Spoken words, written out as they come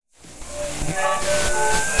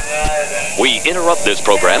We interrupt this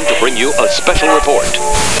program to bring you a special report.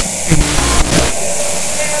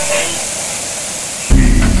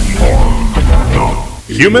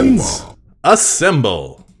 Humans,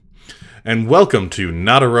 assemble! And welcome to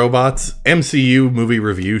Not a Robot's MCU movie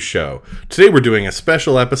review show. Today we're doing a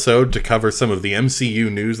special episode to cover some of the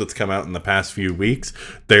MCU news that's come out in the past few weeks.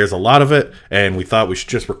 There's a lot of it, and we thought we should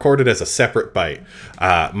just record it as a separate bite.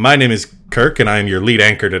 My name is Kirk, and I am your lead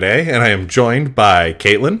anchor today, and I am joined by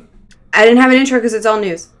Caitlin. I didn't have an intro because it's all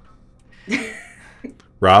news.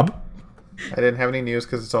 Rob. I didn't have any news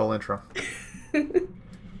because it's all intro.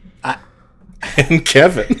 And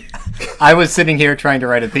Kevin. I was sitting here trying to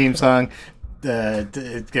write a theme song.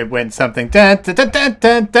 It went something. Dun, dun, dun, dun,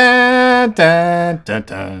 dun, dun, dun, dun,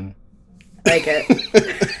 dun. Like it.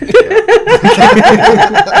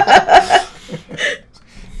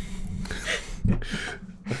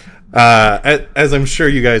 As I'm sure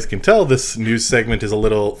you guys can tell, this news segment is a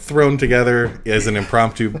little thrown together as an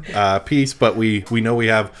impromptu piece, but we know we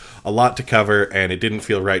have a lot to cover, and it didn't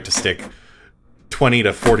feel right to stick 20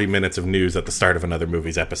 to 40 minutes of news at the start of another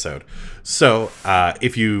movie's episode. So,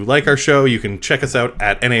 if you like our show, you can check us out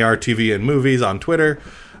at NAR TV and Movies on Twitter,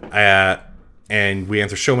 and we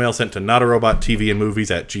answer show mail sent to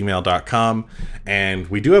notarobottvandmovies@gmail.com. And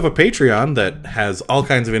we do have a Patreon that has all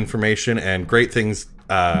kinds of information and great things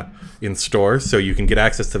in store, so you can get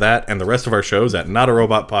access to that and the rest of our shows at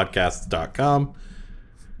notarobotpodcasts.com.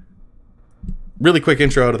 Really quick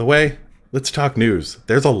intro out of the way. Let's talk news.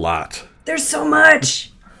 There's a lot. There's so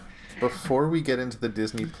much. Before we get into the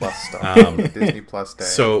Disney Plus stuff, Disney Plus Day,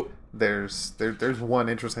 So there's one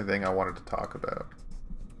interesting thing I wanted to talk about.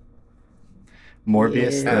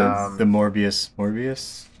 Morbius, Yes. the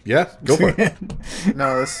Morbius. yeah, go for it.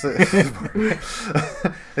 No,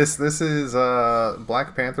 this is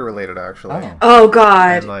Black Panther related, actually. Oh. Oh,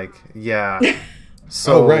 God. And yeah.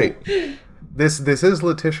 So Oh, right. This is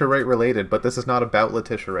Letitia Wright related, but this is not about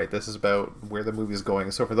Letitia Wright. This is about where the movie is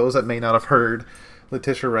going. So for those that may not have heard,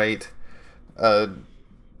 Letitia Wright,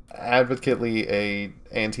 advocately a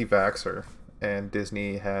anti-vaxxer, and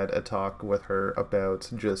Disney had a talk with her about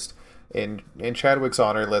just in Chadwick's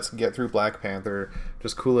honor, let's get through Black Panther,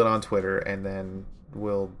 just cool it on Twitter, and then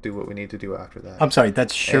we'll do what we need to do after that. I'm sorry,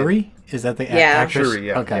 that's Shuri? Is that the actress? Shuri,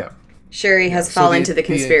 yeah, Okay. yeah. Shuri has So fallen the- into the the-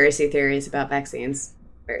 conspiracy theories about vaccines.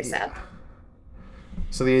 Very sad.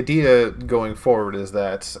 So the idea going forward is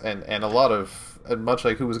that, and a lot of, much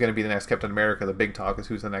like who was going to be the next Captain America, the big talk is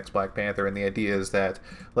who's the next Black Panther, and the idea is that,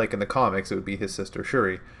 like in the comics, it would be his sister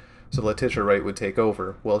Shuri. So Letitia Wright would take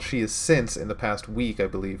over. Well, she has since, in the past week, I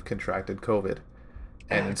believe, contracted COVID.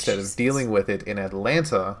 And instead Jesus. of dealing with it in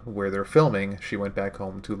Atlanta, where they're filming, she went back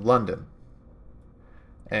home to London.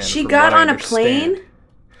 And She from got what I on a understand- plane?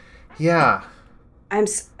 Yeah. I'm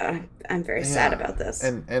very sad about this.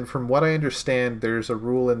 And from what I understand, there's a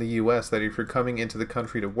rule in the U.S. that if you're coming into the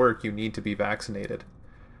country to work, you need to be vaccinated,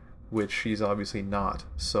 which she's obviously not.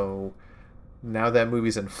 So now that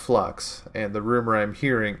movie's in flux, and the rumor I'm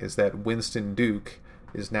hearing is that Winston Duke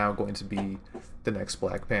is now going to be the next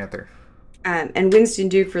Black Panther. And Winston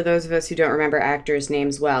Duke, for those of us who don't remember actors'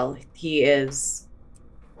 names well, he is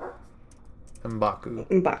M'Baku.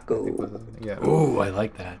 M'Baku. Yeah. Ooh, I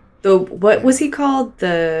like that. What was he called?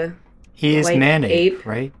 The He is White Nanape, ape?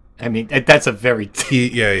 right? I mean, that's a very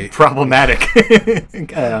He problematic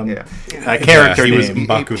Yeah. character he was name.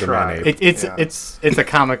 M'Baku the tribe. Man-Ape. It's a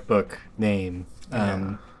comic book name,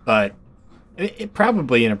 but it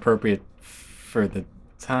probably inappropriate for the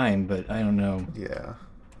time. But I don't know. Yeah.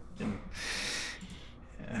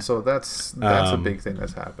 So that's a big thing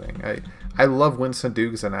that's happening. I love Winston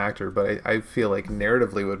Duke as an actor, but I feel like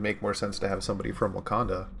narratively it would make more sense to have somebody from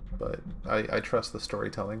Wakanda. But I trust the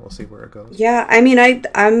storytelling. We'll see where it goes. Yeah, I mean,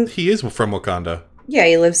 I'm He is from Wakanda. yeah,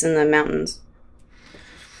 he lives in the mountains.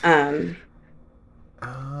 I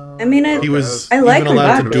mean, He was I like even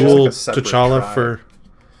allowed to M'Baku. duel Like a separate T'Challa tribe. for.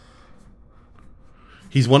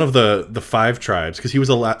 He's one of the five tribes because he was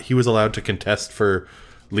allowed to contest for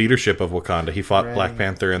leadership of Wakanda. He fought Black Right,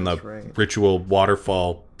 Panther in the that's right. ritual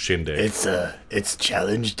waterfall shindig. It's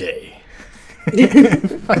challenge day.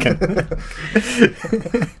 Fucking.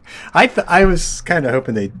 I was kind of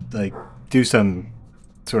hoping they'd do some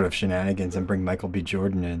sort of shenanigans and bring Michael B.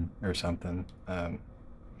 Jordan in or something. I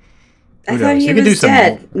Who thought knows? he You could do was some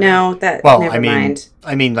dead. No, that Well, never I mean, mind.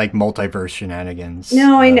 like multiverse shenanigans.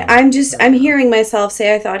 No, I'm hearing myself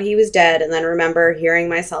say I thought he was dead, and then remember hearing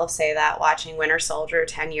myself say that watching Winter Soldier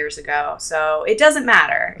 10 years ago. So it doesn't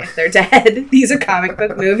matter if they're dead. These are comic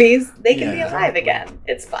book movies. They can be alive again.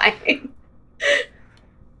 It's fine.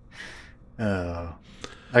 Oh.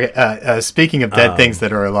 Okay. Speaking of dead things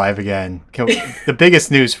that are alive again, the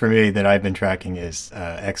biggest news for me that I've been tracking is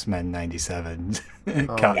X-Men '97.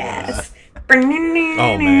 Yes.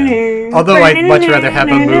 Oh man. Although I'd much rather have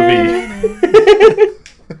a movie.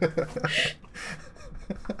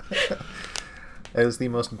 It was the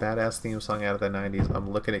most badass theme song out of the 90s. I'm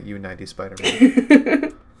looking at you, 90s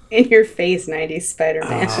Spider-Man. In your face, 90s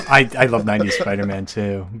Spider-Man. I love '90s Spider-Man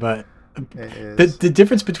too, but the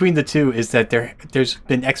difference between the two is that there's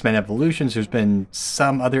been X-Men Evolutions, there's been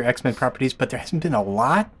some other X-Men properties, but there hasn't been a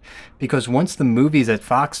lot because once the movies at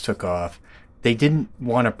Fox took off, they didn't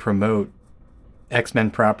want to promote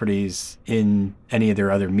X-Men properties in any of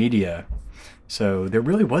their other media. So there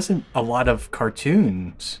really wasn't a lot of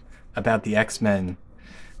cartoons about the X-Men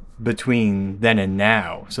between then and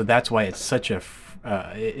now. So that's why it's such a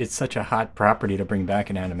hot property to bring back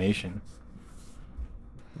in animation.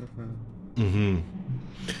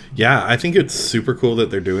 Yeah, I think it's super cool that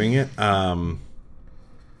they're doing it. I'm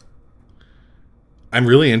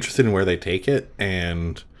really interested in where they take it,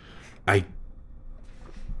 and I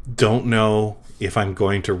don't know if I'm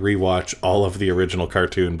going to rewatch all of the original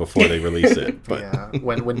cartoon before they release it. But Yeah,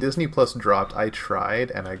 when Disney Plus dropped, I tried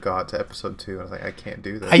and I got to episode 2 and I was like, I can't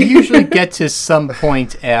do this. I usually get to some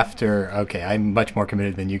point after. Okay, I'm much more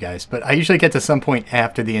committed than you guys, but I usually get to some point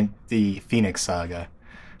after the Phoenix Saga,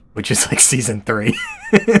 which is like season 3.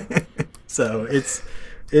 So it's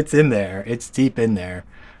in there. It's deep in there.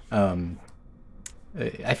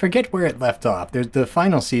 I forget where it left off. The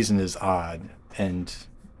final season is odd, and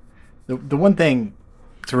the one thing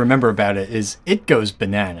to remember about it is it goes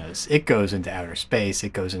bananas. It goes into outer space.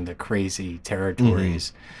 It goes into crazy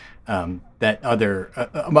territories that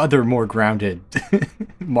other more grounded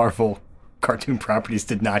Marvel cartoon properties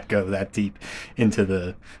did not go that deep into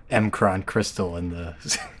the M'Kraan crystal and the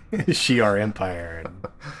Shi'ar Empire. And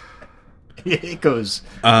it goes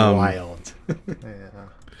wild. Yeah.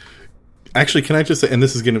 actually, can I just say, and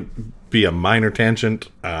this is going to be a minor tangent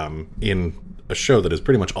in a show that is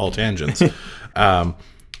pretty much all tangents.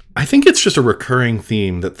 I think it's just a recurring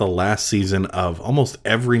theme that the last season of almost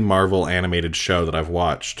every Marvel animated show that I've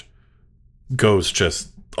watched goes just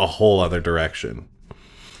a whole other direction.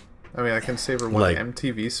 I mean, I can savor one Like-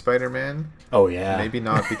 MTV Spider-Man. Oh yeah. Maybe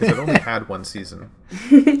not, because it only had one season.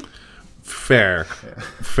 Fair.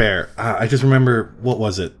 I just remember, what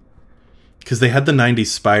was it? Because they had the 90s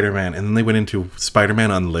Spider-Man, and then they went into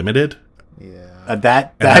Spider-Man Unlimited. Yeah.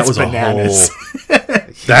 That's was a bananas.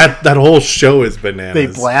 That whole show is bananas. They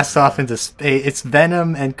blast off into space. It's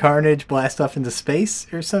Venom and Carnage blast off into space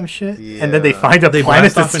or some shit. And then they Yeah. find a They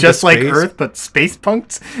planet blast off that's into just like space. Earth, but space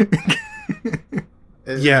punked.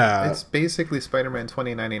 Yeah. It's basically Spider-Man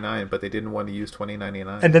 2099, but they didn't want to use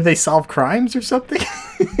 2099. And then they solve crimes or something.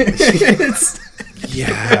 It's-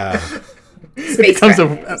 Yeah. Space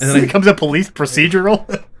it becomes a police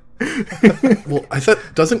procedural. Well, I thought,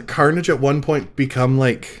 doesn't Carnage at one point become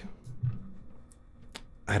like,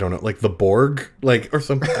 I don't know, like the Borg, like, or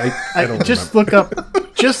something? I don't Just remember.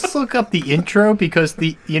 look up the intro, because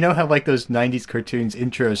you know how like those 90s cartoons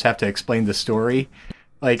intros have to explain the story.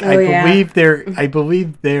 Like I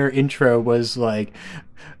believe their intro was like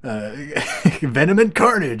Venom and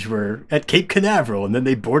Carnage were at Cape Canaveral, and then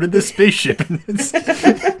they boarded the spaceship.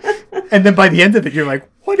 And then by the end of it, you're like,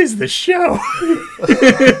 "What is this show?"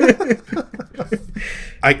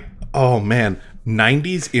 Oh man,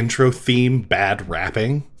 90s intro theme bad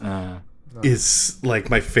rapping is like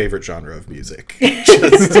my favorite genre of music.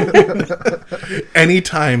 Just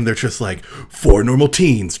anytime they're just like, 4 normal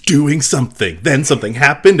teens doing something, then something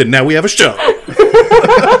happened, and now we have a show.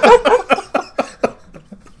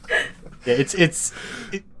 Yeah, it's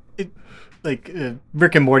like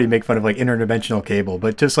Rick and Morty make fun of like interdimensional cable,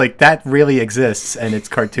 but just like that really exists, and it's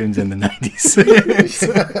cartoons in the 90s.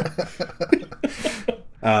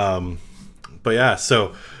 But yeah,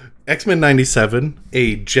 so X-Men 97,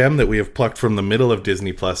 a gem that we have plucked from the middle of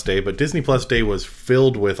Disney Plus Day, but Disney Plus Day was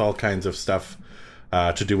filled with all kinds of stuff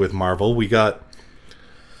to do with Marvel. We got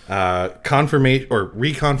confirmation or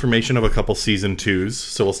reconfirmation of a couple season 2s,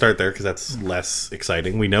 so we'll start there because that's less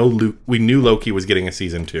exciting. We knew Loki was getting a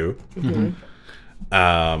season 2,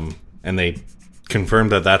 and they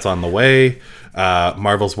confirmed that that's on the way.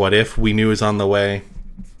 Marvel's What If we knew is on the way.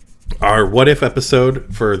 Our What If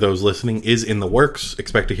episode, for those listening, is in the works.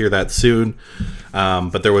 Expect to hear that soon.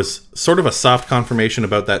 But there was sort of a soft confirmation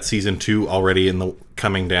about that season 2 already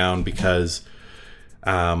coming down, because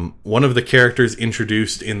one of the characters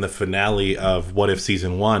introduced in the finale of What If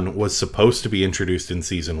season 1 was supposed to be introduced in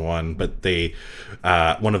season 1, but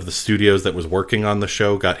one of the studios that was working on the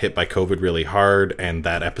show got hit by COVID really hard, and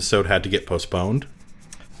that episode had to get postponed.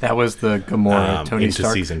 That was the Gamora Tony into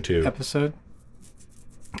Stark season 2 episode.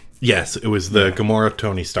 Yes, it was the Gamora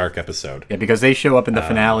Tony Stark episode. Yeah, because they show up in the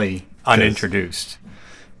finale unintroduced.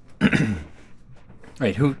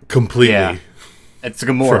 Right? Who? Completely. Yeah, it's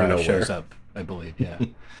From Gamora nowhere. shows up, I believe. Yeah.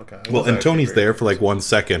 Okay. Well, and Tony's there for like 1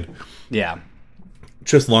 second, Yeah.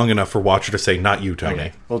 just long enough for Watcher to say, "Not you, Tony."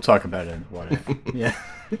 Okay. We'll talk about it in what if. Yeah.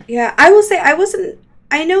 Yeah, I will say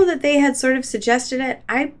I know that they had sort of suggested it.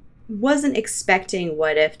 I wasn't expecting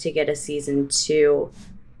What If to get a season 2.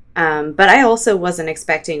 But I also wasn't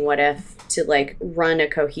expecting What If to like run a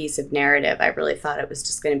cohesive narrative. I really thought it was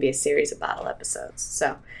just going to be a series of bottle episodes.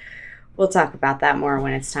 So we'll talk about that more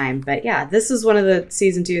when it's time. But yeah, this is one of the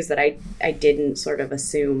season 2s that I didn't sort of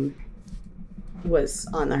assume was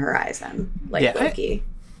on the horizon, like Yeah, Loki.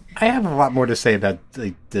 I have a lot more to say about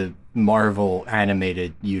the Marvel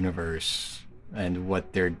animated universe and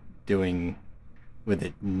what they're doing with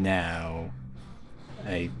it now.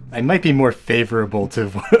 I might be more favorable to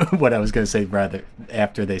what I was going to say rather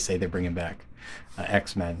after they say they're bringing back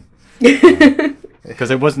X-Men.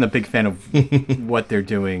 Because I wasn't a big fan of what they're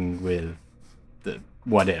doing with the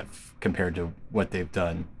What If compared to what they've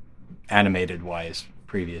done animated-wise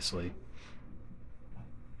previously.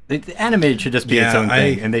 The animated should just be its own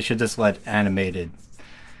thing, and they should just let animated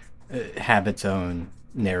have its own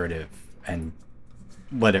narrative and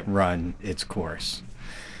let it run its course,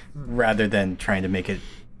 rather than trying to make it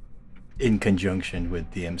in conjunction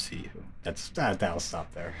with the MCU. That'll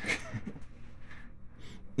stop there.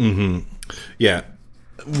 Yeah.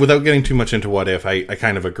 Without getting too much into What If, I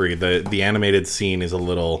kind of agree. The animated scene is a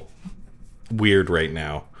little weird right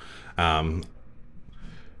now.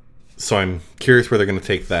 So I'm curious where they're going to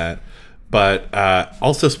take that. But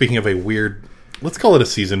also, speaking of a weird, let's call it a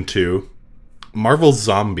season 2, Marvel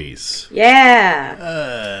Zombies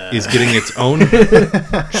Yeah. is getting its own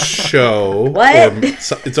show. What? Or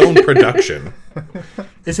its own production.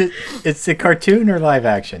 It's a cartoon or live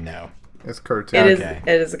action now? It's cartoon. It is. Okay.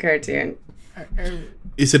 It is a cartoon.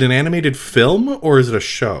 Is it an animated film or is it a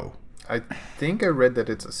show? I think I read that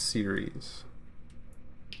it's a series.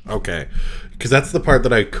 Okay, because that's the part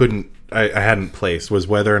that I hadn't placed, was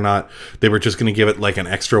whether or not they were just going to give it like an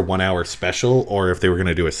extra 1 hour special or if they were going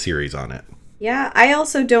to do a series on it. Yeah, I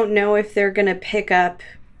also don't know if they're going to pick up,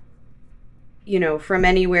 from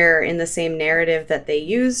anywhere in the same narrative that they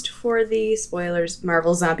used for the spoilers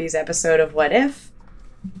Marvel Zombies episode of What If.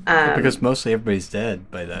 Because mostly everybody's dead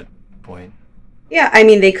by that point. Yeah, I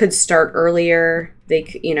mean, they could start earlier,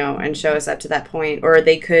 and show us up to that point, or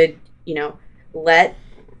they could, let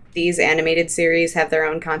these animated series have their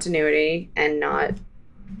own continuity and not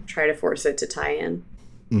try to force it to tie in.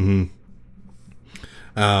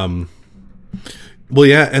 Well,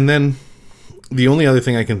 yeah, and then the only other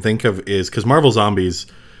thing I can think of is, because Marvel Zombies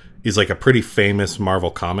is like a pretty famous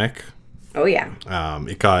Marvel comic. Oh, yeah.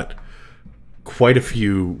 It got quite a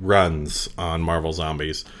few runs on Marvel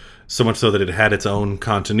Zombies. So much so that it had its own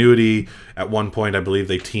continuity. At one point, I believe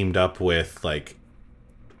they teamed up with like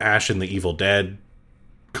Ash and the Evil Dead.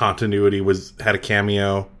 Continuity had a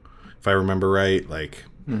cameo, if I remember right. Like,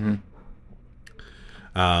 then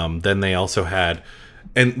they also had,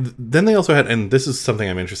 and this is something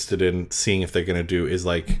I'm interested in seeing if they're gonna do, is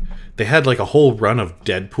like they had like a whole run of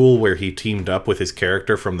Deadpool where he teamed up with his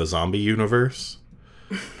character from the zombie universe.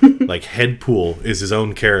 Like Headpool is his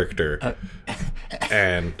own character,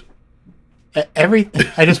 and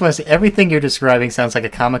I just want to say, everything you're describing sounds like a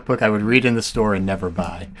comic book I would read in the store and never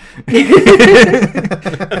buy.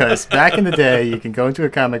 Because back in the day, you can go into a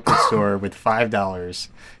comic book store with $5,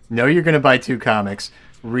 know you're going to buy 2 comics,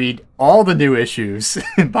 read all the new issues,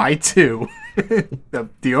 buy 2.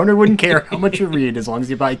 The owner wouldn't care how much you read as long as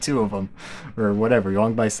you buy 2 of them, or whatever. You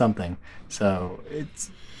want to buy something. So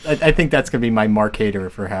I think that's going to be my marker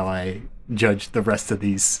for how I judge the rest of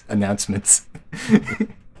these announcements.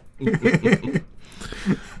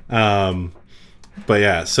 But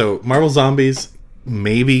yeah, so Marvel Zombies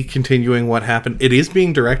maybe continuing what happened. It is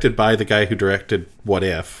being directed by the guy who directed What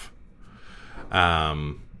If.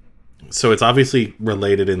 So it's obviously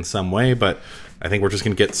related in some way, but I think we're just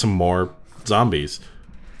going to get some more zombies.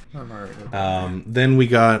 Then we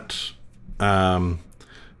got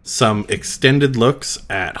some extended looks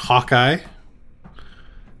at Hawkeye.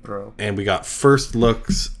 Bro. And we got first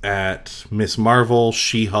looks at Miss Marvel,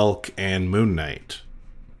 She-Hulk, and Moon Knight.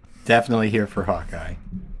 Definitely here for Hawkeye.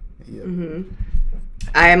 Yep.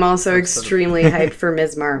 I am also extremely hyped for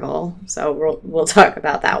Ms. Marvel, so we'll talk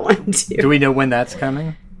about that one too. Do we know when that's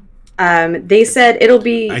coming? They said it'll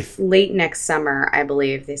be late next summer, I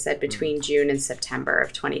believe. They said between June and September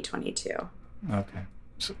of 2022. Okay.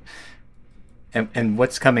 So, and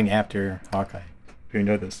what's coming after Hawkeye? Do you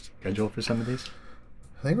know the schedule for some of these?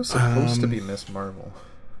 I think it was supposed to be Miss Marvel,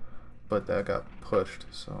 but that got pushed.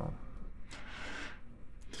 So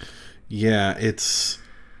yeah,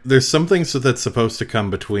 there's some things that's supposed to come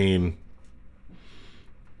between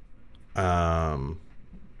Hawkeye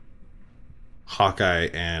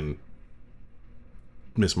and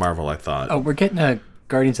Miss Marvel, I thought. Oh, we're getting a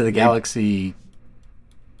Guardians of the Galaxy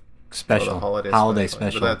special, the holiday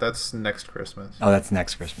special. But that's next Christmas. Oh, that's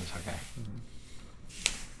next Christmas. Okay.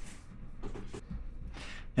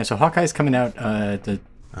 Yeah, so Hawkeye's coming out the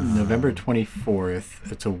November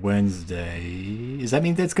 24th. It's a Wednesday. Does that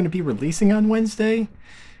mean that it's going to be releasing on Wednesday?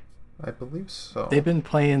 I believe so. They've been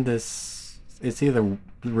playing this. It's either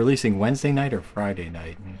releasing Wednesday night or Friday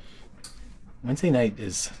night. Wednesday night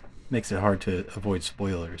makes it hard to avoid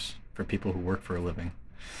spoilers for people who work for a living.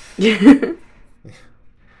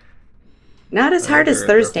 Not as hard as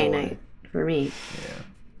Thursday night for me. Yeah.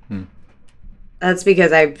 That's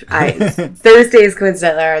because I Thursdays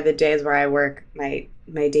coincidentally are the days where I work my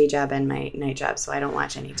day job and my night job, so I don't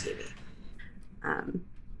watch any TV.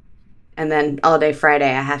 And then all day Friday,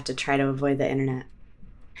 I have to try to avoid the internet.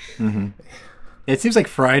 Mm-hmm. It seems like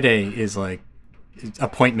Friday is like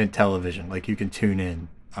appointment television. Like you can tune in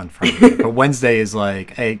on Friday, but Wednesday is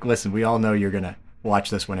like, hey, listen, we all know you're gonna watch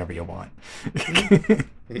this whenever you want.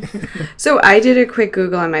 So I did a quick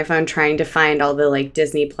Google on my phone trying to find all the like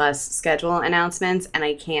Disney Plus schedule announcements, and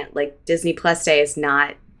I can't. Like Disney Plus Day is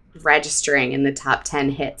not registering in the top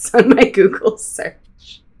 10 hits on my Google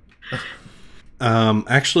search.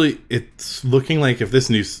 Actually, it's looking like, if this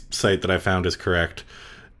news site that I found is correct,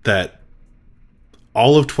 that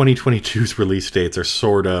all of 2022's release dates are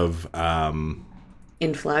sort of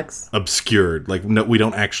Influx. obscured. Like, no, we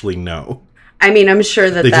don't actually know. I mean, I'm sure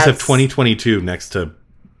that They that's... just have 2022 next to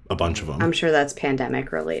a bunch of them. I'm sure that's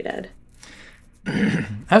pandemic related.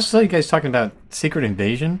 I saw you guys talking about Secret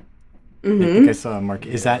Invasion. Mm-hmm. I think I saw Mark.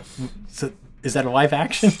 Is that a live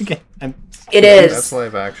action again? It is. That's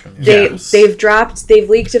live action. Yeah. They've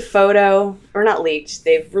leaked a photo, or not leaked,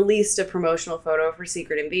 they've released a promotional photo for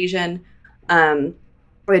Secret Invasion,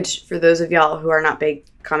 which, for those of y'all who are not big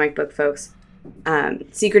comic book folks,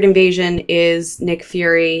 Secret Invasion is Nick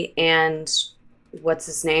Fury and, what's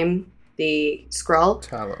his name? The Skrull?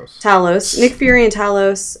 Talos. Nick Fury and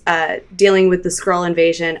Talos dealing with the Skrull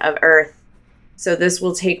invasion of Earth. So this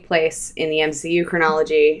will take place in the MCU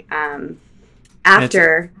chronology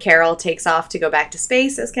after Carol takes off to go back to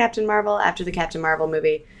space as Captain Marvel, after the Captain Marvel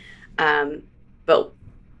movie, but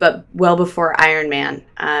well before Iron Man.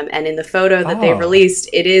 And in the photo that they released,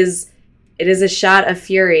 it is a shot of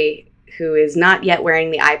Fury, who is not yet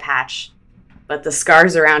wearing the eye patch, but the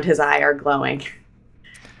scars around his eye are glowing.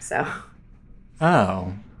 So.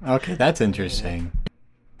 Oh, okay, that's interesting.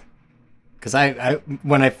 Because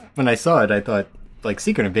when I saw it, I thought like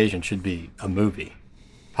Secret Invasion should be a movie,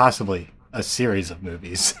 possibly a series of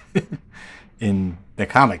movies. In the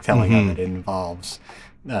comic telling of it involves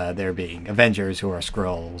there being Avengers who are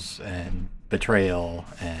Skrulls and betrayal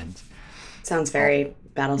and sounds very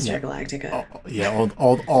Battlestar Galactica.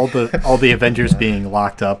 All the Avengers being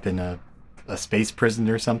locked up in a space prison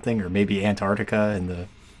or something, or maybe Antarctica in the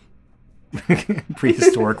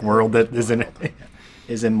prehistoric world that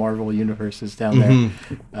is in Marvel universes down there,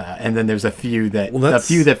 and then there's a few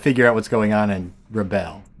that figure out what's going on and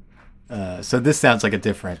rebel. So this sounds like a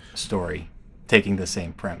different story, taking the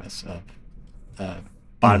same premise of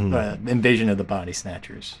invasion of the Body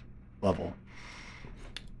Snatchers level.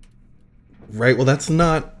 Right. Well, that's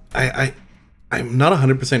not. I'm not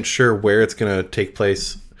 100% sure where it's going to take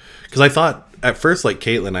place, because I thought at first, like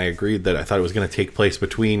Caitlin, I agreed that I thought it was going to take place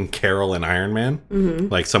between Carol and Iron Man,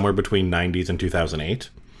 like somewhere between 90s and 2008.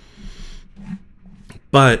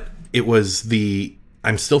 But it was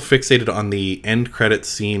I'm still fixated on the end credit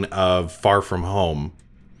scene of Far From Home,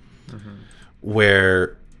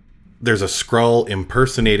 where there's a Skrull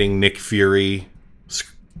impersonating Nick Fury, it's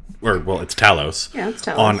Talos, it's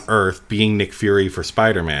Talos, on Earth, being Nick Fury for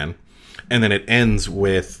Spider-Man. And then it ends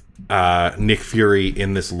with Nick Fury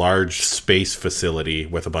in this large space facility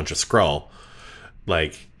with a bunch of Skrull.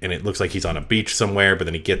 And it looks like he's on a beach somewhere, but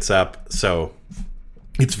then he gets up. So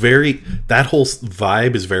it's that whole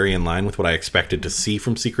vibe is very in line with what I expected to see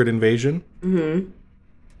from Secret Invasion.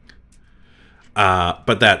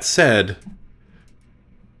 But that said,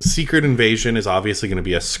 Secret Invasion is obviously going to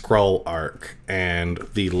be a Skrull arc, and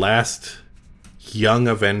the last young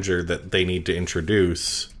Avenger that they need to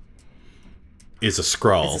introduce is a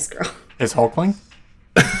Skrull. Is Hulkling?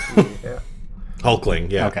 Yeah.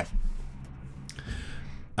 Hulkling, yeah. Okay.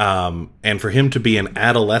 And for him to be an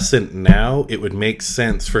adolescent now, it would make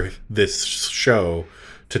sense for this show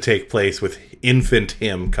to take place with infant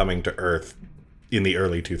him coming to Earth in the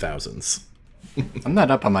early 2000s. I'm not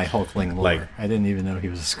up on my Hulkling lore. Like- I didn't even know he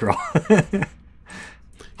was a Skrull.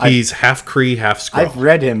 He's half Kree, half Skrull. I've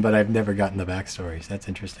read him, but I've never gotten the backstories. That's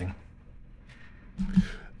interesting.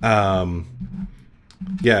 Yeah,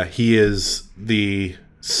 he is the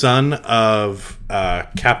son of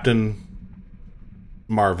Captain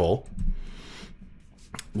Marvel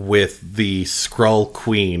with the Skrull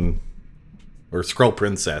Queen or Skrull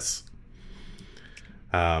Princess.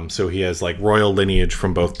 So he has like royal lineage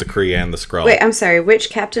from both the Kree and the Skrull. Wait, I'm sorry. Which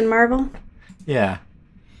Captain Marvel? Yeah.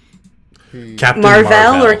 Captain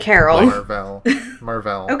Marvel or Carol? Marvel.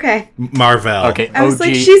 Marvel. Okay. Marvel. Okay. I was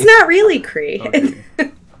like, she's not really Kree. Okay.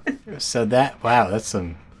 So that's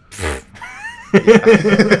some.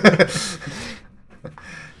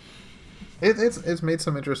 It's made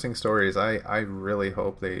some interesting stories. I really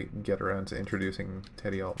hope they get around to introducing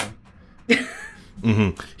Teddy Altman.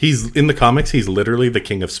 He's in the comics. He's literally the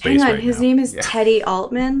king of space Hang on, right his now. name is Teddy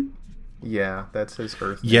Altman. Yeah, that's his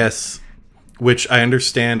Earth name. Yes, which I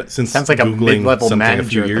understand since Sounds like a Googling mid-level something a manager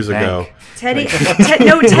few at the years bank. ago.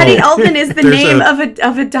 Teddy Altman is the There's name a-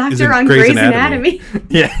 of a doctor is it on Grey's Grey's Anatomy.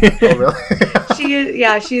 Yeah. Oh,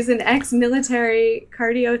 really? She's an ex-military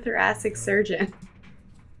cardiothoracic surgeon.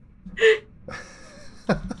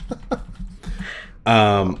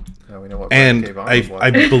 Now we know what And Brian K. Vaughan was I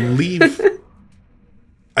like. believe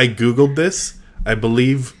I googled this. I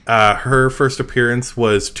believe her first appearance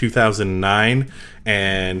was 2009,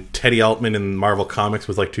 and Teddy Altman in Marvel Comics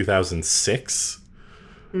was like 2006.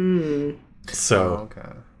 Oh, So, okay.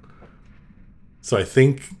 so I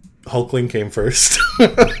think Hulkling came first.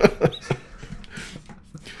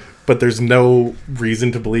 But there's no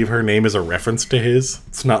reason to believe her name is a reference to his.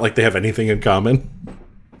 It's not like they have anything in common. I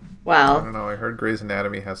Well, don't know. I heard Grey's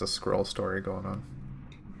Anatomy has a Skrull story going on.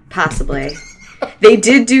 possibly. They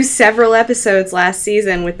did do several episodes last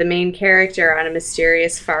season with the main character on a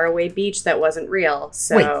mysterious faraway beach that wasn't real.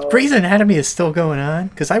 So Wait, Grey's Anatomy is still going on?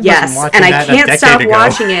 Because I wasn't yes, watching and I that a can't decade stop ago.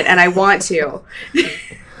 watching it, and I want to.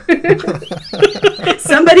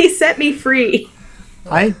 Somebody set me free.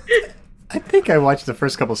 I think I watched the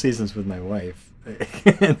first couple seasons with my wife.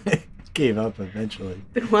 And I gave up eventually.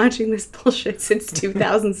 Been watching this bullshit since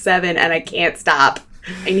 2007, and I can't stop.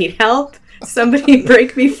 I need help. Somebody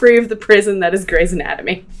break me free of the prison that is Grey's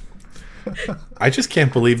Anatomy. I just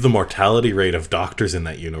can't believe the mortality rate of doctors in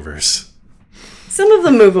that universe. Some of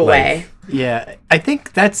them move away. Yeah, I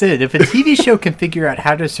think that's it. If a TV show can figure out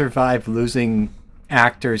how to survive losing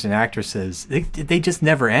actors and actresses, they just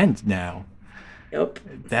never end now. Nope.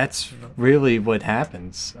 That's really what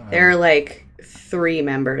happens. There are like 3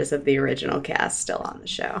 members of the original cast still on the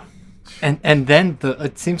show. And then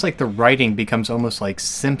it seems like the writing becomes almost like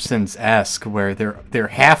Simpsons-esque, where they're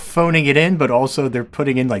half phoning it in, but also they're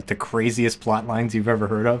putting in like the craziest plot lines you've ever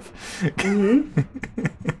heard of. Mm-hmm.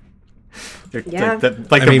 Yeah. The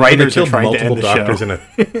I mean, when they writers are killed trying to end multiple the doctors show.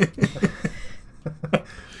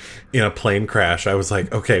 in a plane crash. I was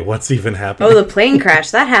like, okay, what's even happening? Oh, the plane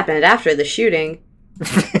crash. That happened after the shooting.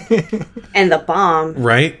 And the bomb.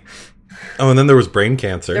 Right? Oh, and then there was brain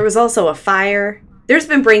cancer. There was also a fire. There's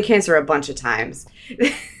been brain cancer a bunch of times.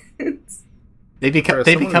 They For become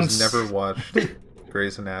someone who's never watched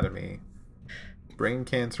Grey's Anatomy, brain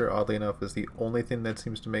cancer, oddly enough, is the only thing that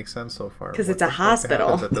seems to make sense so far. 'Cause What it's a the fuck hospital.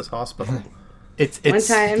 happens at this hospital. One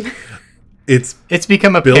time. It's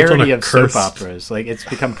become a built on parody a of cursed- soap operas. Like it's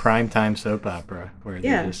become primetime soap opera where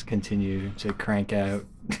Yeah. they just continue to crank out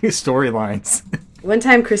storylines. One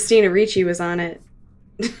time Christina Ricci was on it.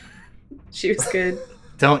 She was good.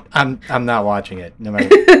 I'm not watching it. No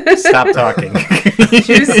matter. Stop talking.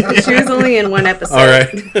 She was only in one episode. all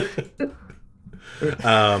right.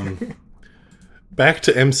 Back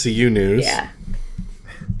to MCU news. Yeah.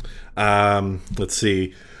 Let's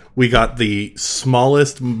see. We got the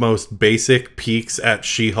smallest, most basic peeks at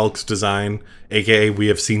She-Hulk's design, aka we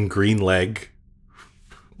have seen Green Leg,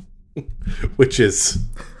 which is,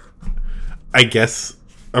 I guess,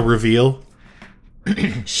 a reveal.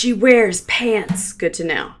 She wears pants. Good to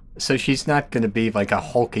know. So she's not going to be like a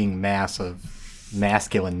hulking mass of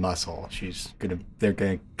masculine muscle. They're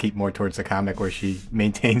going to keep more towards the comic where she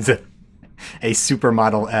maintains a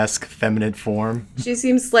supermodel-esque feminine form. She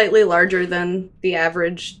seems slightly larger than the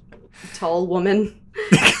average tall woman.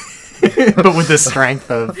 But with the strength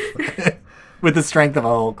of a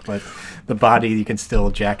Hulk, but the body you can still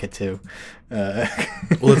jack it to. Well,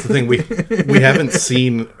 that's the thing. We haven't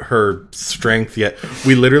seen her strength yet.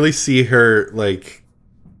 We literally see her, like,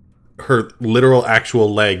 her literal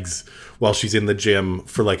actual legs while she's in the gym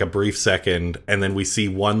for, like, a brief second. And then we see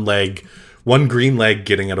one green leg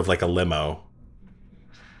getting out of, like, a limo.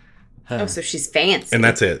 Oh, so she's fancy. And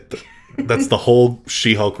that's it. That's the whole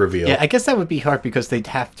She-Hulk reveal. Yeah, I guess that would be hard because they'd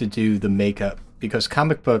have to do the makeup because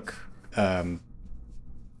comic book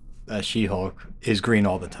She-Hulk is green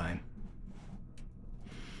all the time.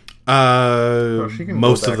 She can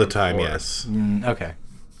Most go of the back time, and forth. yes. Okay.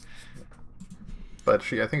 But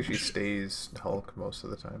I think she stays Hulk most of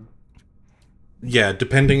the time. Yeah,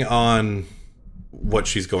 depending on what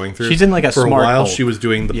she's going through. She's in like a For smart a while, Hulk. she was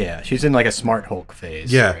doing the... Yeah, she's in like a smart Hulk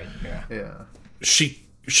phase. Yeah. Right? Yeah. Yeah.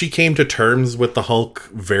 She came to terms with the Hulk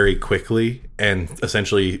very quickly and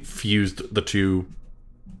essentially fused the two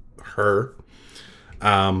her.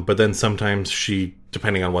 But then sometimes she,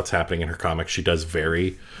 depending on what's happening in her comics, she does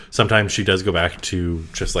vary. Sometimes she does go back to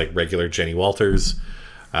just like regular Jenny Walters.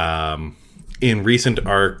 In recent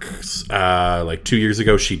arcs, like 2 years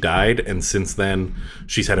ago, she died, and since then,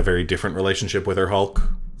 she's had a very different relationship with her Hulk.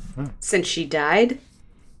 Since she died?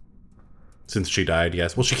 Since she died,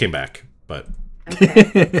 yes. Well, she came back, but...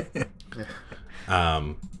 Okay.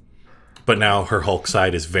 But now her Hulk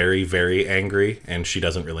side is very, very angry, and she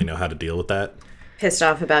doesn't really know how to deal with that. Pissed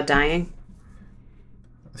off about dying?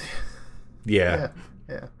 Yeah.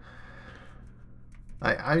 Yeah.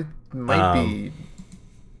 I might be...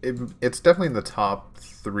 It's definitely in the top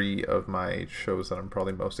 3 of my shows that I'm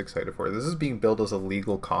probably most excited for. This is being billed as a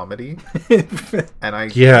legal comedy, and I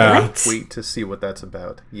can't wait to see what that's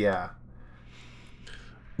about. Yeah.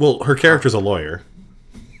 Well, her character's a lawyer.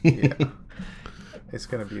 Yeah. It's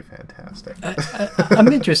going to be fantastic.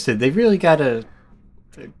 I'm interested. They really got to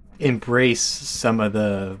embrace some of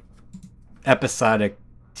the episodic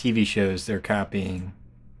TV shows they're copying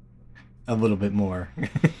a little bit more,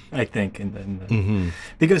 I think. And then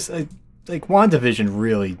because like WandaVision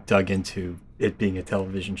really dug into it being a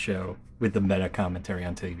television show with the meta commentary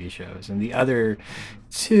on TV shows, and the other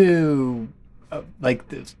two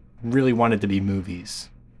really wanted to be movies.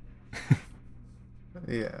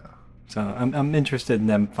 Yeah. So I'm interested in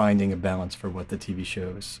them finding a balance for what the TV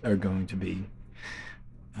shows are going to be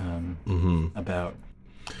about.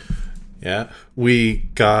 Yeah. We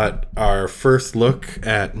got our first look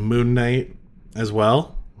at Moon Knight as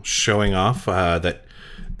well, showing off that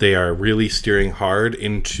they are really steering hard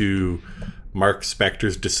into Mark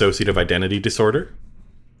Spector's dissociative identity disorder.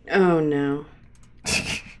 Oh, no.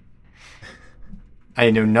 I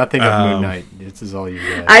know nothing of Moon Knight. This is all you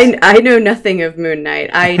guys. I know nothing of Moon Knight.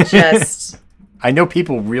 I just... I know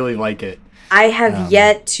people really like it. I have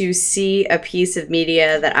yet to see a piece of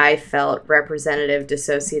media that I felt representative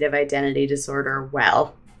dissociative identity disorder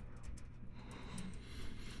well.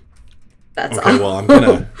 That's Okay, all. well, I'm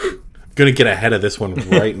gonna get ahead of this one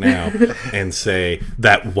right now and say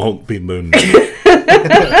that won't be Moon Knight.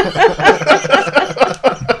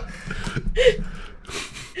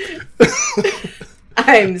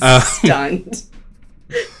 I'm stunned.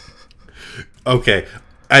 Okay,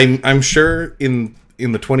 I'm sure in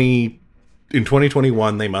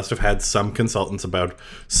 2021 they must have had some consultants about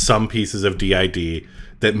some pieces of DID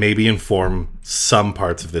that maybe inform some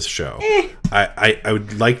parts of this show. I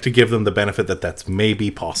would like to give them the benefit that that's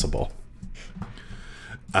maybe possible.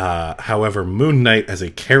 However, Moon Knight as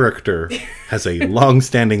a character has a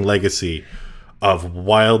long-standing legacy of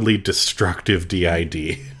wildly destructive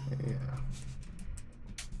DID.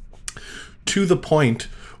 To the point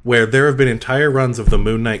where there have been entire runs of the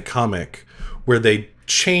Moon Knight comic where they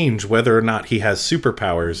change whether or not he has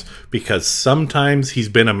superpowers because sometimes he's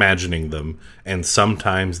been imagining them and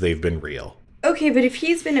sometimes they've been real. Okay, but if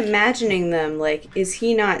he's been imagining them, like, is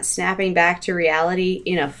he not snapping back to reality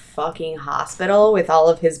in a fucking hospital with all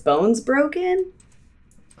of his bones broken?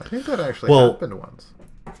 I think that actually happened once.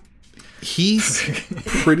 He's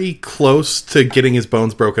pretty close to getting his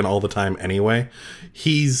bones broken all the time anyway.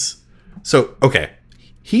 He's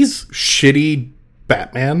shitty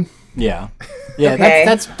Batman. Yeah, Okay.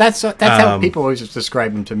 that's how people always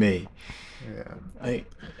describe him to me. Yeah.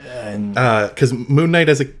 Because Moon Knight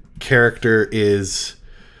as a character is...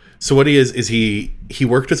 So what he is he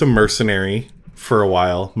worked as a mercenary for a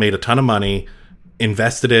while, made a ton of money,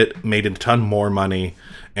 invested it, made a ton more money,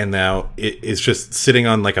 and now it is just sitting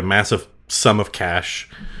on like a massive sum of cash.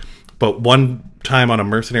 But one time on a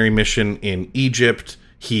mercenary mission in Egypt,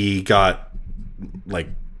 he got like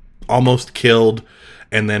almost killed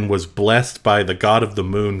and then was blessed by the god of the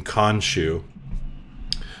moon, Khonshu,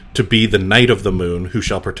 to be the Knight of the Moon, who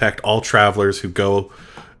shall protect all travelers who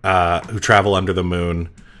travel under the moon.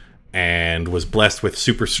 and was blessed with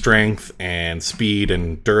super strength and speed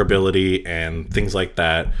and durability and things like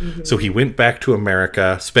that. So he went back to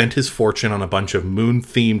America, spent his fortune on a bunch of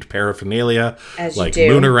moon-themed paraphernalia, As you like do.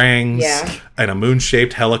 moonerangs Yeah. and a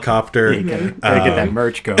moon-shaped helicopter. You gotta get that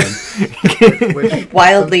merch going. Which,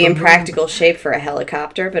 Wildly the impractical shape for a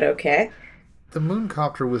helicopter, but okay. The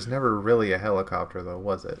mooncopter was never really a helicopter, though,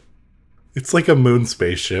 was it? It's like a moon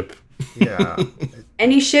spaceship. Yeah.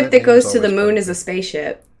 Any ship That that goes name's to the always moon funny. is a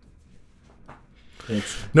spaceship.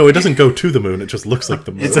 No, it doesn't go to the moon. It just looks like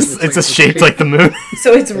the moon. It's a shaped like the moon.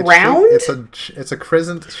 So it's round? It's a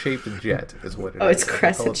crescent-shaped jet, is what it is. Oh, it's They call it the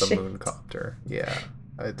crescent-shaped. mooncopter. Yeah.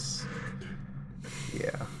 Yeah.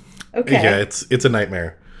 Okay. Yeah, it's a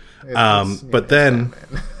nightmare. It's but then-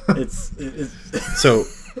 Batman. So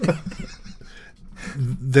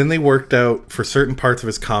then they worked out for certain parts of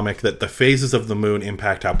his comic that the phases of the moon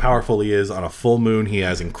impact how powerful he is. On a full moon, he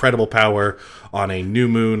has incredible power. On a new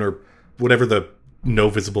moon, or whatever the no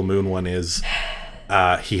visible moon one is,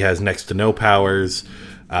 he has next to no powers,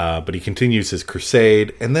 but he continues his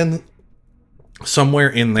crusade. And then somewhere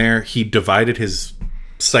in there, he divided his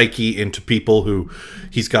psyche into people who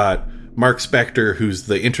he's got Mark Spector, who's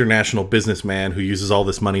the international businessman who uses all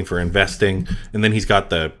this money for investing. And then he's got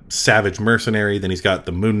the savage mercenary. Then he's got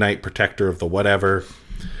the Moon Knight protector of the whatever.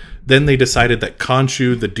 Then they decided that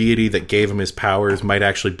Khonshu, the deity that gave him his powers, might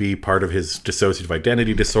actually be part of his dissociative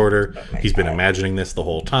identity disorder. He's been imagining this the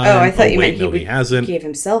whole time. Oh, I thought you meant no, he hasn't. gave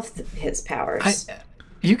himself his powers.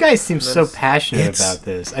 You guys seem so That's- passionate it's- about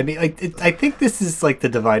this. I mean, like, I think this is like the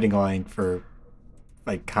dividing line for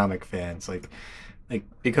like comic fans, like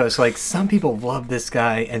because like some people love this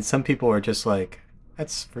guy and some people are just like,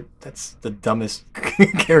 that's the dumbest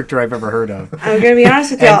character I've ever heard of. I'm going to be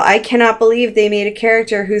honest with y'all. I cannot believe they made a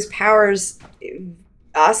character whose powers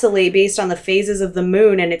oscillate based on the phases of the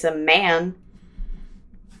moon, and it's a man.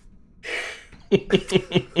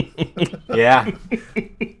 Yeah.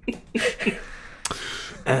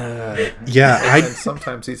 Yeah, And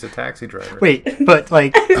sometimes he's a taxi driver. Wait, but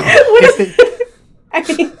like, if it- I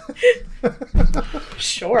mean,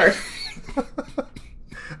 sure.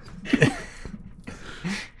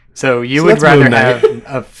 so you So would that's rather Moon Knight. have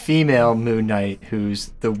a female Moon Knight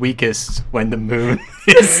who's the weakest when the moon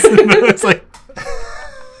is. It's like,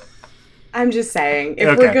 I'm just saying, if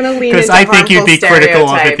okay. we're going to lean Because into I think you'd harmful be critical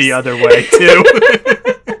of it stereotypes- the other way too.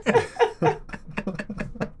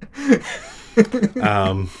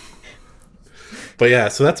 But yeah,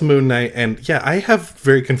 so that's Moon Knight, and yeah, I have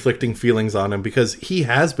very conflicting feelings on him because he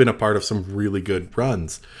has been a part of some really good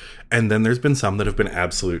runs, and then there's been some that have been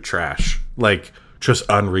absolute trash, like just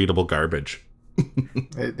unreadable garbage.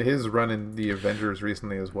 His run in the Avengers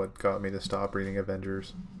recently is what got me to stop reading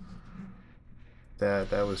Avengers.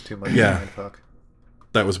 That was too much. Yeah. Mindfuck.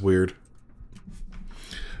 That was weird.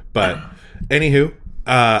 But anywho,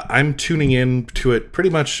 I'm tuning in to it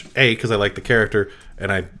pretty much because I like the character,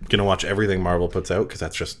 and I'm gonna watch everything Marvel puts out because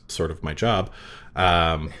that's just sort of my job.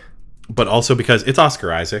 But also because it's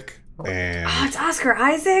Oscar Isaac, and Oh, it's Oscar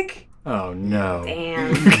Isaac? Oh no.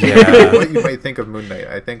 Damn. yeah, What you might think of Moon Knight,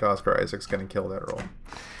 I think Oscar Isaac's going to kill that role.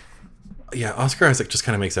 yeah, Oscar Isaac just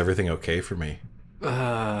kind of makes everything okay for me.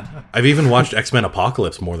 I've even watched X-Men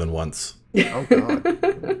Apocalypse more than once. Oh god.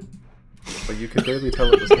 But you could barely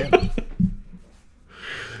tell it was him.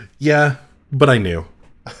 Yeah, but I knew.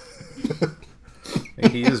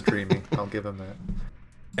 And he is dreaming. I'll give him that.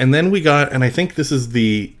 And then we got, and I think this is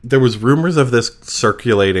there was rumors of this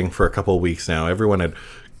circulating for a couple of weeks now.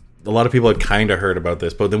 A lot of people had kind of heard about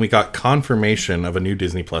this, but then we got confirmation of a new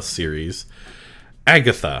Disney Plus series,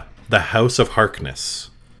 Agatha, the House of Harkness.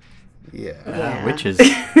 Yeah. Yeah. Which is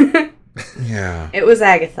Yeah. It was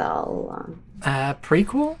Agatha all along.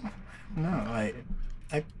 prequel? No,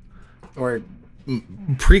 or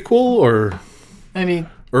Prequel, or I mean,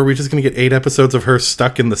 are we just going to get 8 episodes of her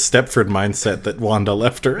stuck in the Stepford mindset that Wanda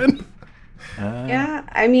left her in? Yeah,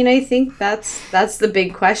 I mean, I think that's the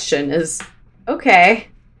big question is, okay,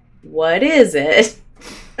 what is it?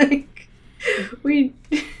 Like, what are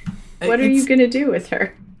you It's- going to do with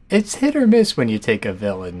her? it's hit or miss when you take a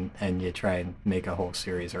villain and you try and make a whole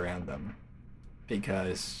series around them.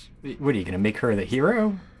 Because what are you going to make her the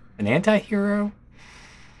hero? An anti-hero?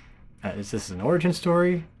 Is this an origin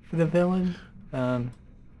story for the villain? I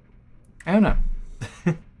don't know.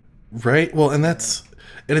 Right? Well, and it's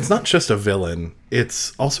not just a villain.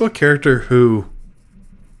 It's also a character who,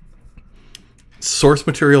 source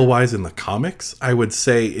material wise in the comics, I would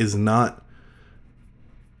say is not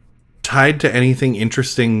tied to anything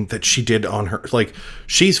interesting that she did on her. Like,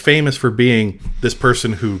 she's famous for being this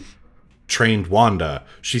person who trained Wanda.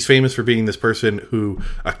 She's famous for being this person who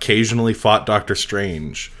occasionally fought Doctor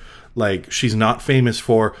Strange. Like, she's not famous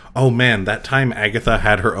for, oh man, that time Agatha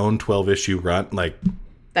had her own 12-issue run. Like,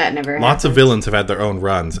 That never lots of happened. villains have had their own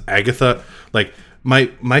runs. Agatha, like,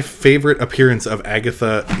 my favorite appearance of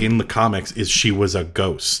Agatha in the comics is she was a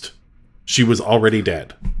ghost. She was already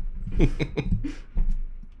dead.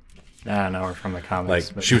 I don't know her from the comics.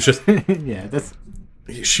 Like, but she was just, yeah, that's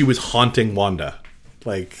she was haunting Wanda.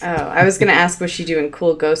 Like, Oh, I was gonna ask, was she doing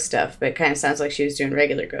cool ghost stuff? But it kind of sounds like she was doing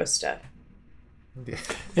regular ghost stuff.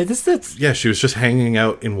 that's yeah, she was just hanging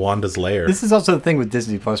out in Wanda's lair. this is also the thing with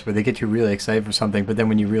Disney Plus where they get you really excited for something, but then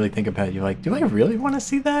when you really think about it, you're like, do I really want to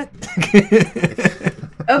see that?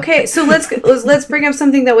 Okay, so let's bring up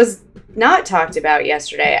something that was not talked about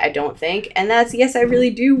yesterday, I don't think, and that's, yes, I really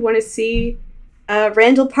do want to see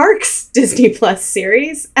Randall Park's Disney Plus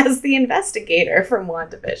series as the investigator from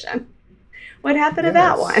WandaVision. What happened to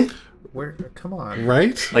that Yes. one? Where? Come on.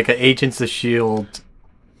 Right? Like an Agents of S.H.I.E.L.D.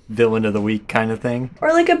 villain of the week kind of thing.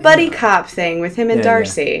 Or like a buddy cop thing with him and Yeah, yeah.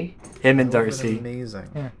 Darcy. Him and That would've been Darcy. amazing.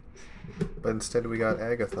 Yeah. But instead we got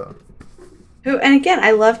Agatha. Who, and again,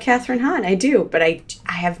 I love Catherine Hahn, I do, but I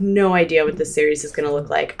have no idea what this series is going to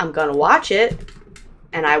look like. I'm going to watch it,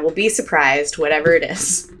 and I will be surprised, whatever it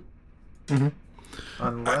is.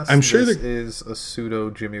 Unless I'm sure this that- is a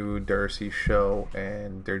pseudo Jimmy Woo Darcy show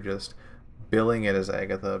and they're just billing it as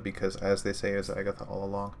Agatha because, as they say, it's Agatha all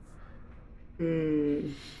along.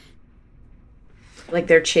 Like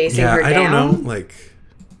they're chasing Yeah, her I down. don't know. Like,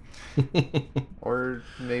 Or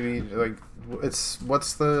maybe like what's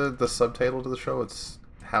the subtitle to the show? It's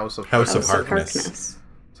House of House of House of Harkness.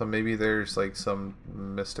 So maybe there's like some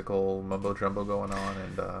mystical mumbo jumbo going on,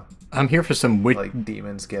 and I'm here for some witch. like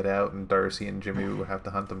demons get out, and Darcy and Jimmy Woo have to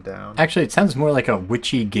hunt them down. Actually, it sounds more like a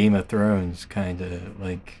witchy Game of Thrones kind of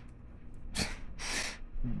like.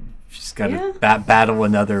 She's got Yeah. to battle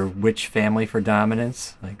another witch family for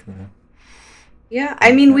dominance. Like, Yeah,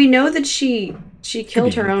 I mean, we know that she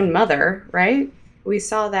killed her be. own mother, right? We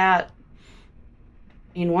saw that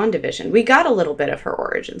in WandaVision. We got a little bit of her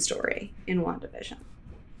origin story in WandaVision.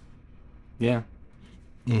 yeah.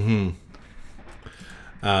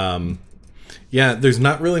 yeah, there's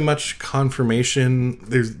not really much confirmation.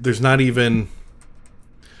 There's not even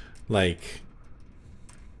like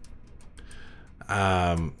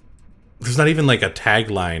there's not even like a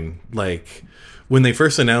tagline. Like, when they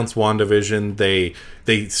first announced WandaVision,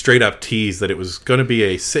 they straight up teased that it was going to be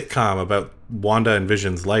a sitcom about Wanda and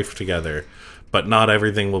Vision's life together, but not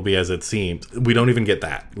everything will be as it seems. We don't even get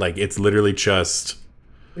that. Like, it's literally just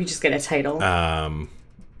We just get a title.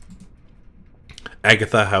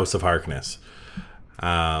 Agatha, House of Harkness.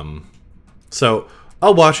 So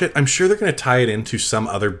I'll watch it. I'm sure they're going to tie it into some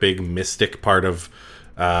other big mystic part of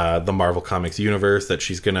the Marvel Comics universe that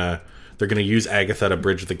they're going to use Agatha to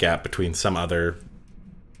bridge the gap between some other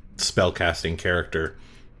spellcasting character.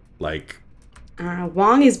 Like,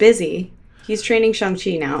 Wong is busy. He's training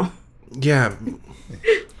Shang-Chi now. yeah,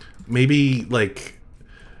 maybe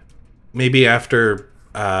after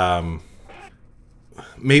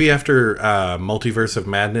Multiverse of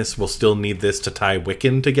Madness, we'll still need this to tie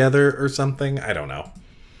Wiccan together or something. I don't know.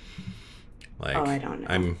 Like, Oh, I don't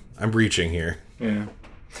know. I'm reaching here. Yeah.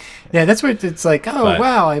 Yeah, that's what it's like. Oh, But-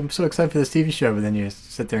 wow, I'm so excited for this TV show. But then you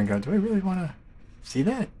sit there and go, do I really want to see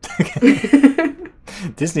that?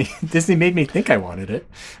 Disney made me think I wanted it.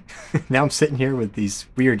 Now I'm sitting here with these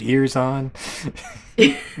weird ears on.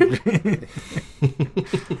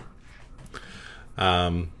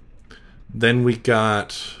 Then we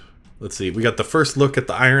got the first look at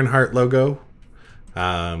the Ironheart logo.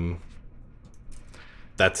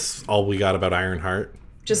 That's all we got about Ironheart.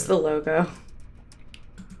 Just the logo.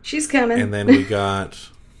 She's coming. And then we got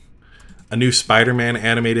a new Spider-Man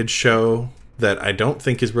animated show that I don't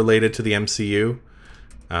think is related to the MCU.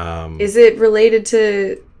 Is it related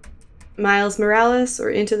to Miles Morales or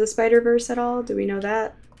Into the Spider-Verse at all? Do we know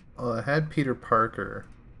that? Well, it had Peter Parker.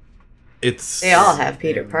 It's They all have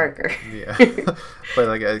Peter Parker. Yeah, but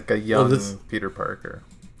like a young this- Peter Parker.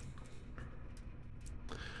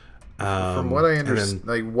 from From what I understand,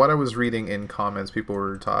 like what I was reading in comments, people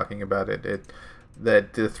were talking about it.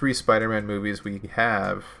 That the 3 Spider-Man movies we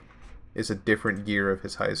have is a different year of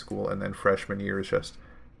his high school, and then freshman year is just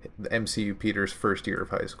the MCU Peter's first year of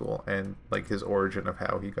high school, and like his origin of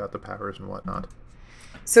how he got the powers and whatnot.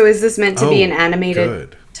 So is this meant to be an Oh, animated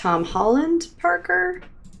good. Tom Holland Parker?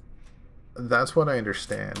 That's what I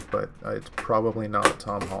understand, but it's probably not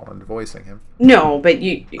Tom Holland voicing him. No, but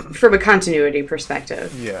you, from a continuity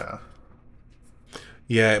perspective. Yeah.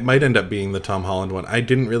 Yeah, it might end up being the Tom Holland one. I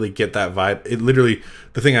didn't really get that vibe. It literally,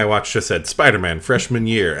 the thing I watched just said Spider-Man freshman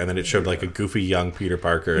year, and then it showed like a goofy young Peter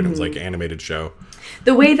Parker, and it was like an animated show.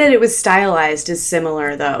 The way that it was stylized is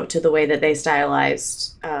similar, though, to the way that they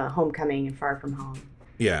stylized Homecoming and Far From Home.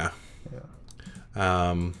 Yeah.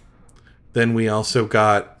 Then we also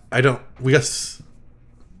got, I don't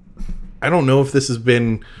know if this has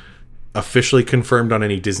been officially confirmed on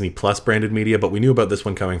any Disney Plus branded media, but we knew about this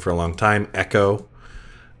one coming for a long time. Echo,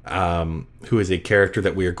 who is a character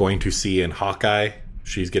that we are going to see in Hawkeye.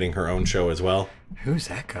 She's getting her own show as well. Who's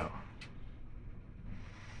Echo?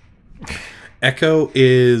 Echo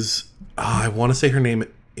is, I want to say her name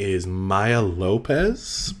is Maya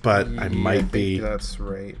Lopez, but I might be. That's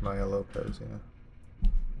right, Maya Lopez.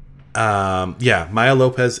 Yeah. Maya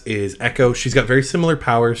Lopez is Echo. She's got very similar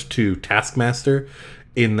powers to Taskmaster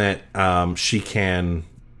in that she can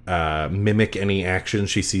mimic any action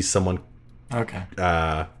she sees someone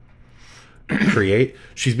create.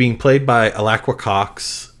 She's being played by Alaqua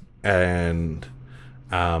Cox, and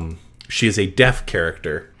she is a deaf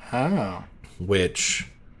character. Oh. Which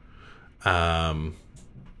I'm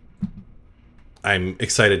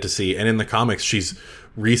excited to see. And in the comics, she's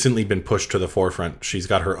recently been pushed to the forefront. She's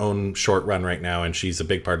got her own short run right now, and she's a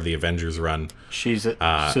big part of the Avengers run.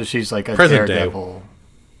 So she's like a present Daredevil. day.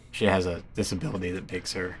 She has a disability that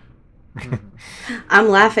makes her. I'm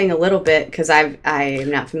laughing a little bit because I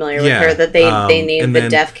am not familiar with her. That they named the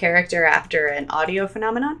deaf character after an audio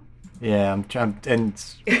phenomenon. Yeah, and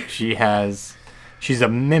she's a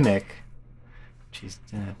mimic. She's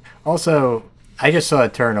also. I just saw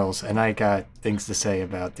Eternals, and I got things to say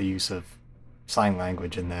about the use of sign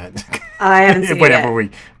language in that. I haven't seen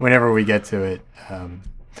it. Whenever we get to it.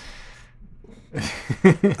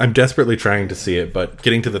 I'm desperately trying to see it, but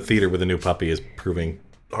getting to the theater with a new puppy is proving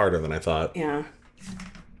harder than I thought. Yeah.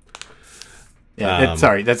 Yeah,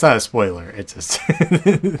 sorry, that's not a spoiler. It's just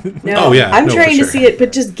no. I'm trying to see it,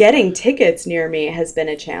 but just getting tickets near me has been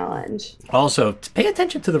a challenge. Also, pay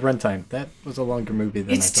attention to the runtime. That was a longer movie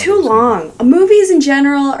than it's too long. Movies in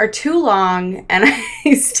general are too long, and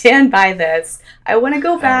I stand by this. I want to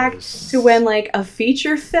go back to when like a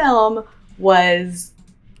feature film was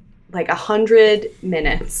like 100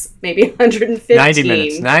 minutes, maybe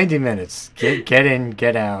 115. 90 minutes. Get in,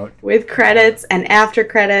 get out. With credits and after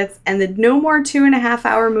credits, and no more 2.5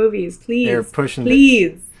 hour movies, please. They're pushing.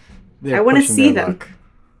 Please. I want to see them.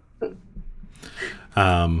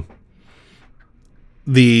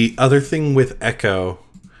 The other thing with Echo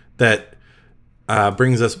that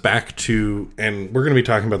brings us back to, and we're going to be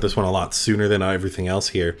talking about this one a lot sooner than everything else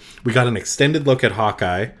here. We got an extended look at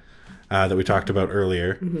Hawkeye. That we talked about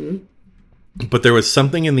earlier. Mm-hmm. But there was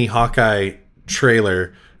something in the Hawkeye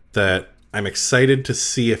trailer that I'm excited to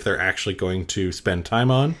see if they're actually going to spend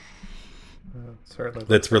time on. Certainly.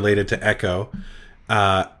 That's related to Echo.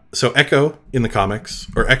 So Echo in the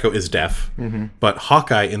comics, or Echo is deaf, but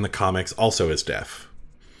Hawkeye in the comics also is deaf.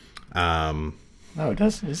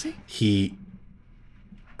 Is he?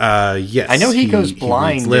 Yes. I know he goes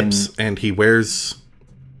blind. He reads lips, and he wears...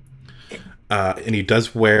 and he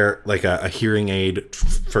does wear like a hearing aid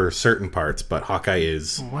for certain parts, but Hawkeye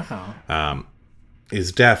is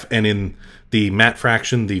deaf. And in the Matt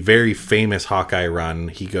Fraction, the very famous Hawkeye run,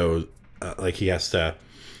 he goes he has to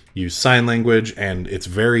use sign language, and it's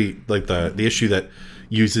very like the issue that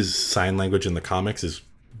uses sign language in the comics is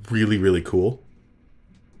really, really cool.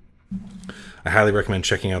 I highly recommend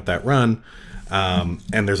checking out that run.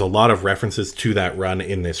 And there's a lot of references to that run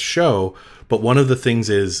in this show. But one of the things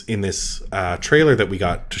is in this trailer that we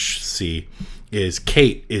got to see is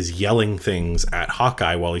Kate is yelling things at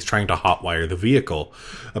Hawkeye while he's trying to hotwire the vehicle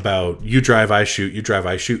about you drive, I shoot, you drive,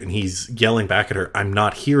 I shoot. And he's yelling back at her, I'm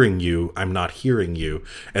not hearing you. I'm not hearing you.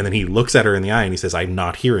 And then he looks at her in the eye and he says, I'm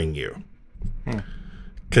not hearing you.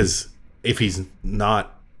 Because if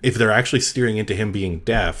they're actually steering into him being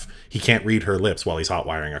deaf, he can't read her lips while he's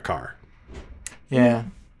hotwiring a car. Yeah.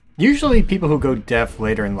 Usually people who go deaf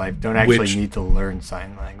later in life don't actually need to learn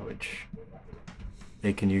sign language.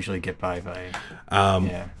 They can usually get by.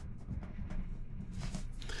 Yeah.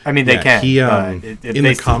 I mean, they can. In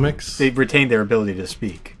the comics... They retain their ability to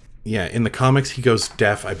speak. Yeah, in the comics, he goes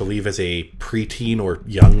deaf, I believe, as a preteen or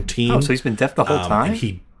young teen. Oh, so he's been deaf the whole time?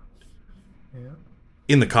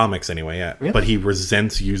 In the comics, anyway, yeah. Really? But he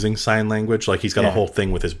resents using sign language. Like, he's got a whole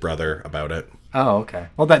thing with his brother about it. Oh, okay.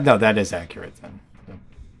 Well, that is accurate, then.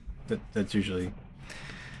 That's usually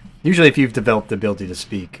if you've developed the ability to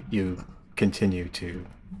speak, you continue to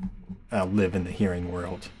live in the hearing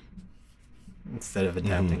world instead of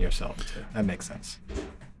adapting yourself to. That makes sense.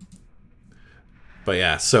 But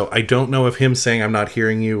yeah, so I don't know if him saying "I'm not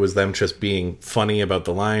hearing you" was them just being funny about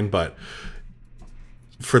the line, but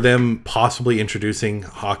for them possibly introducing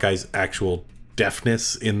Hawkeye's actual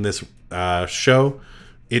deafness in this show,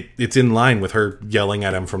 it's in line with her yelling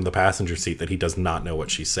at him from the passenger seat that he does not know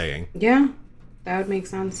what she's saying. Yeah, that would make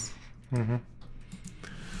sense. Mm-hmm.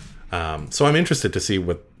 So I'm interested to see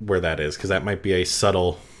where that is, because that might be a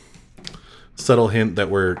subtle hint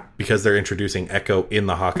that because they're introducing Echo in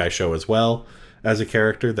the Hawkeye show as well as a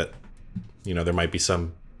character, that there might be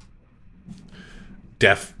some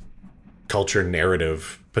deaf culture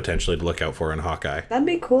narrative potentially to look out for in Hawkeye. That'd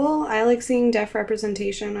be cool. I like seeing deaf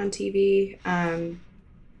representation on TV.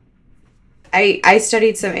 I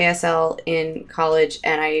studied some ASL in college,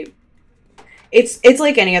 and it's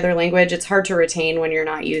like any other language. It's hard to retain when you're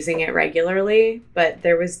not using it regularly, but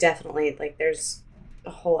there was definitely, there's a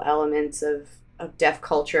whole elements of deaf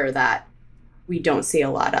culture that we don't see a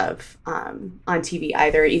lot of on TV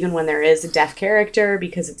either, even when there is a deaf character,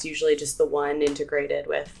 because it's usually just the one integrated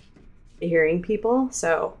with the hearing people.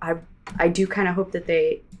 So I do kind of hope that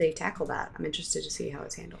they tackle that. I'm interested to see how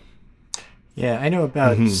it's handled. Yeah, I know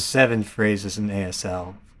about 7 phrases in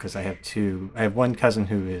ASL, because I have one cousin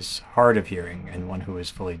who is hard of hearing and one who is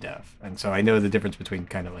fully deaf. And so I know the difference between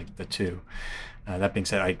kind of like the two. That being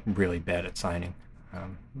said, I'm really bad at signing.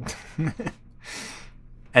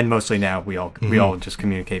 And mostly now we all just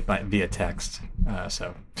communicate via text.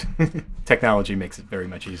 So technology makes it very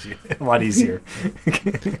much easier, a lot easier.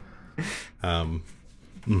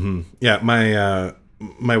 Yeah,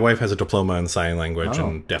 my wife has a diploma in sign language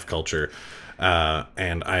and deaf culture,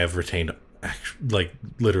 and I have retained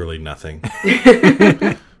literally nothing.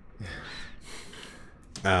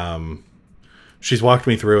 She's walked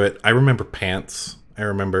me through it. I remember pants. I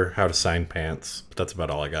remember how to sign pants, but that's about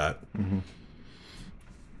all I got.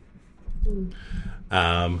 And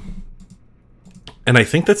I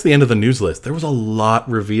think that's the end of the news list. There was a lot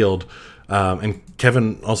revealed. And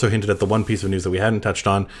Kevin also hinted at the one piece of news that we hadn't touched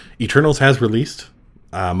on. Eternals has released.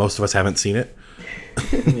 Most of us haven't seen it.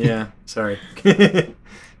 Yeah, sorry.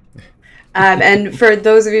 And for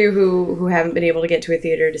those of you who haven't been able to get to a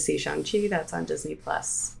theater to see Shang-Chi, that's on Disney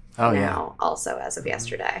Plus now, also as of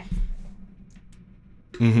yesterday.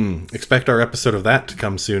 Expect our episode of that to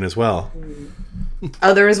come soon as well.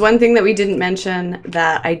 Oh, there was one thing that we didn't mention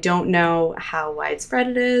that I don't know how widespread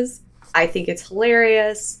it is. I think it's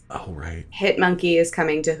hilarious. Oh, right. Hitmonkey is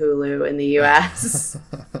coming to Hulu in the U.S.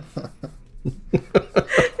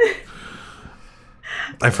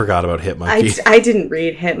 I forgot about Hitmonkey. I didn't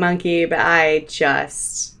read Hitmonkey, but I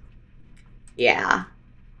just... Yeah.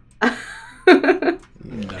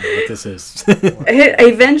 You know what this is.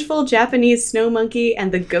 A vengeful Japanese snow monkey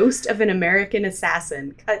and the ghost of an American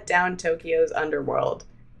assassin cut down Tokyo's underworld.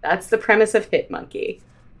 That's the premise of Hitmonkey.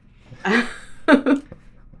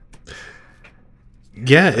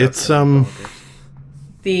 Yeah, it's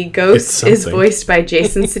The ghost is voiced by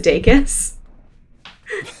Jason Sudeikis.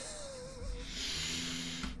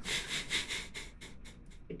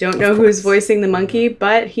 I don't know who's voicing the monkey,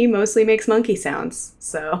 but he mostly makes monkey sounds,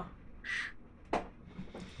 so...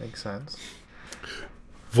 Makes sense.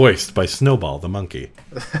 Voiced by Snowball the monkey.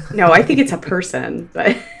 No, I think it's a person,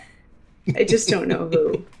 but I just don't know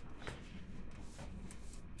who.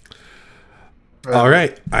 All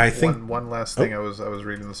right, I think one last thing I was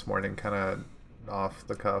reading this morning, kind of off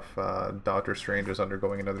the cuff. Doctor Strange is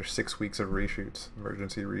undergoing another 6 weeks of reshoots,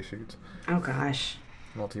 emergency reshoots. Oh gosh.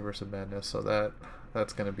 Multiverse of Madness. So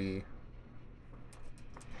that's going to be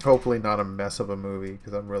hopefully not a mess of a movie,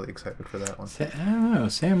 because I'm really excited for that one. I don't know,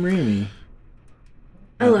 Sam Raimi.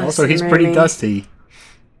 I love also, Sam he's pretty Raimi. dusty.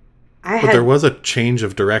 but there was a change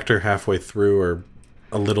of director halfway through, or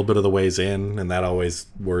a little bit of the ways in, and that always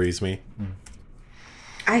worries me.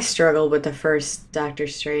 I struggled with the first Doctor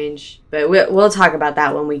Strange, but we'll talk about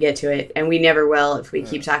that when we get to it, and we never will if we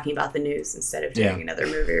keep talking about the news instead of doing another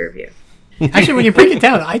movie review. Actually, when you break it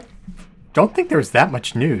down, I don't think there was that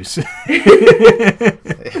much news.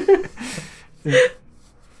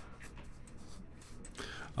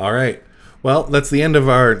 All right. Well, that's the end of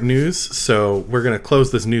our news, so we're going to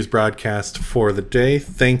close this news broadcast for the day.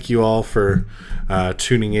 Thank you all for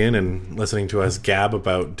tuning in and listening to us gab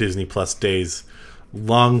about Disney Plus Day's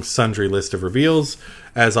long sundry list of reveals.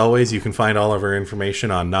 As always, you can find all of our information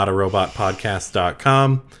on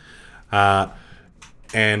notarobotpodcast.com.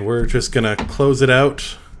 And we're just going to close it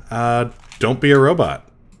out. Don't be a robot.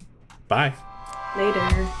 Bye.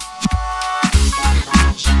 Later.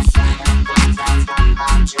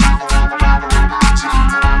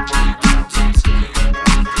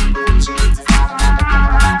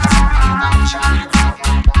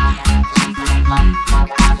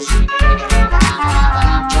 Thank you.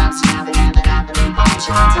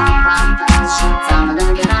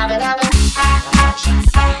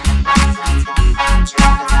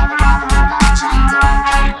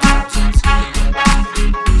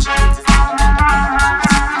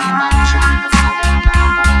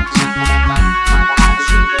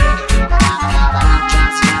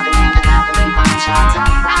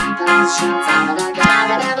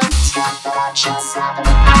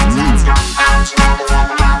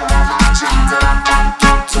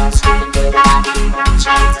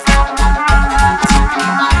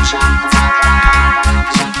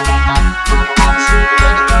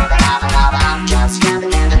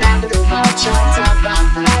 Just